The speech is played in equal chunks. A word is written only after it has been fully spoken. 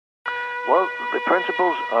Well, the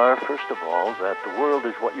principles are, first of all, that the world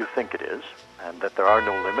is what you think it is, and that there are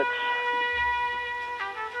no limits.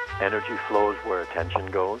 Energy flows where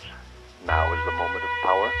attention goes. Now is the moment of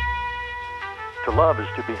power. To love is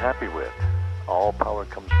to be happy with. All power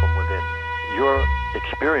comes from within. Your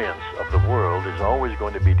experience of the world is always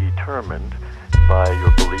going to be determined by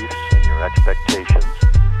your beliefs and your expectations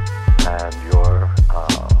and your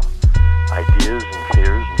ideas and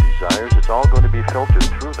fears and desires. It's all going to be filtered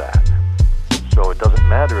through that. So it doesn't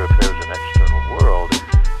matter if there's an external world.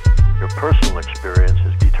 Your personal experience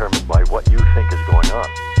is determined by what you think is going on.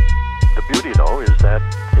 The beauty, though, is that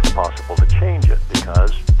it's possible to change it,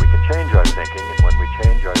 because we can change our thinking, and when we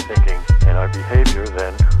change our thinking and our behavior,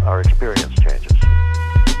 then our experience changes.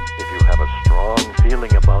 If you have a strong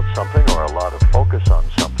feeling about something or a lot of focus on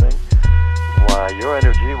something, why, your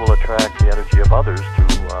energy will attract the energy of others to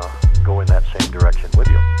go in that same direction with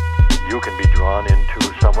you. You can be drawn into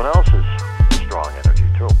someone else's strong energy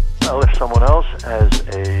too. Well, if someone else has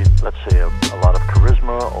let's say a lot of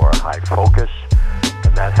charisma or a high focus,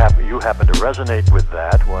 and you happen to resonate with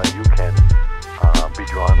that, well, you can be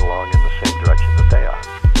drawn along in the same direction that they are.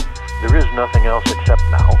 There is nothing else except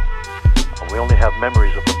now. We only have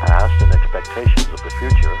memories of the past and expectations of the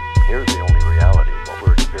future. Here's the only reality, what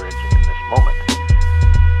we're experiencing in this moment.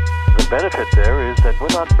 The benefit there is that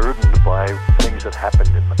we're not burdened by things that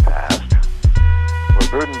happened in the past.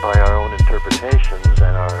 We're burdened by our own interpretations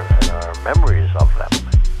and our memories of them.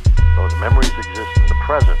 Those memories exist in the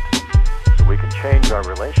present, so we can change our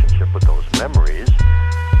relationship with those memories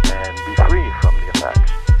and be free from the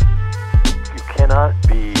effects. You cannot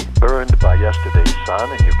be burned by yesterday's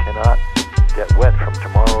sun, and you cannot get wet from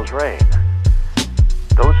tomorrow's rain.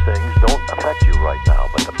 Those things don't affect you right now,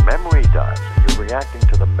 but the memory does, and you're reacting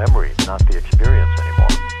to the memory, not the experience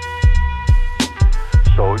anymore.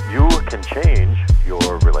 So you can change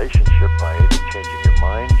your relationship by changing your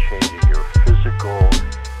mind, changing your physical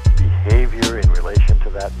behavior in relation to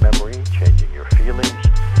that memory, changing your feelings.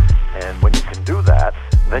 And when you can do that,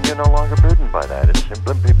 then you're no longer burdened by that. It's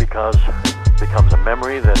simply because it becomes a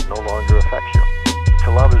memory that no longer affects you.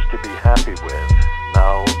 To love is to be happy with.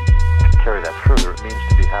 Now, to carry that further, it means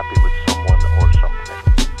to be happy with someone or something.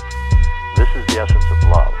 This is the essence of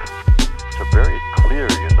love. So very clear,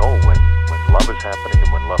 when love is happening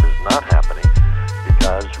and when love is not happening,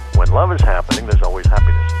 because when love is happening, there's always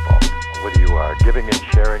happiness involved. Whether you are giving it,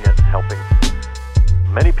 sharing it, helping.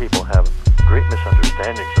 Many people have great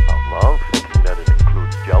misunderstandings about love, thinking that it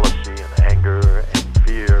includes jealousy and anger and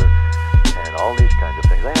fear and all these kinds of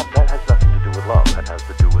things. That has nothing to do with love. That has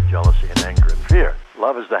to do with jealousy and anger and fear.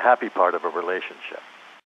 Love is the happy part of a relationship.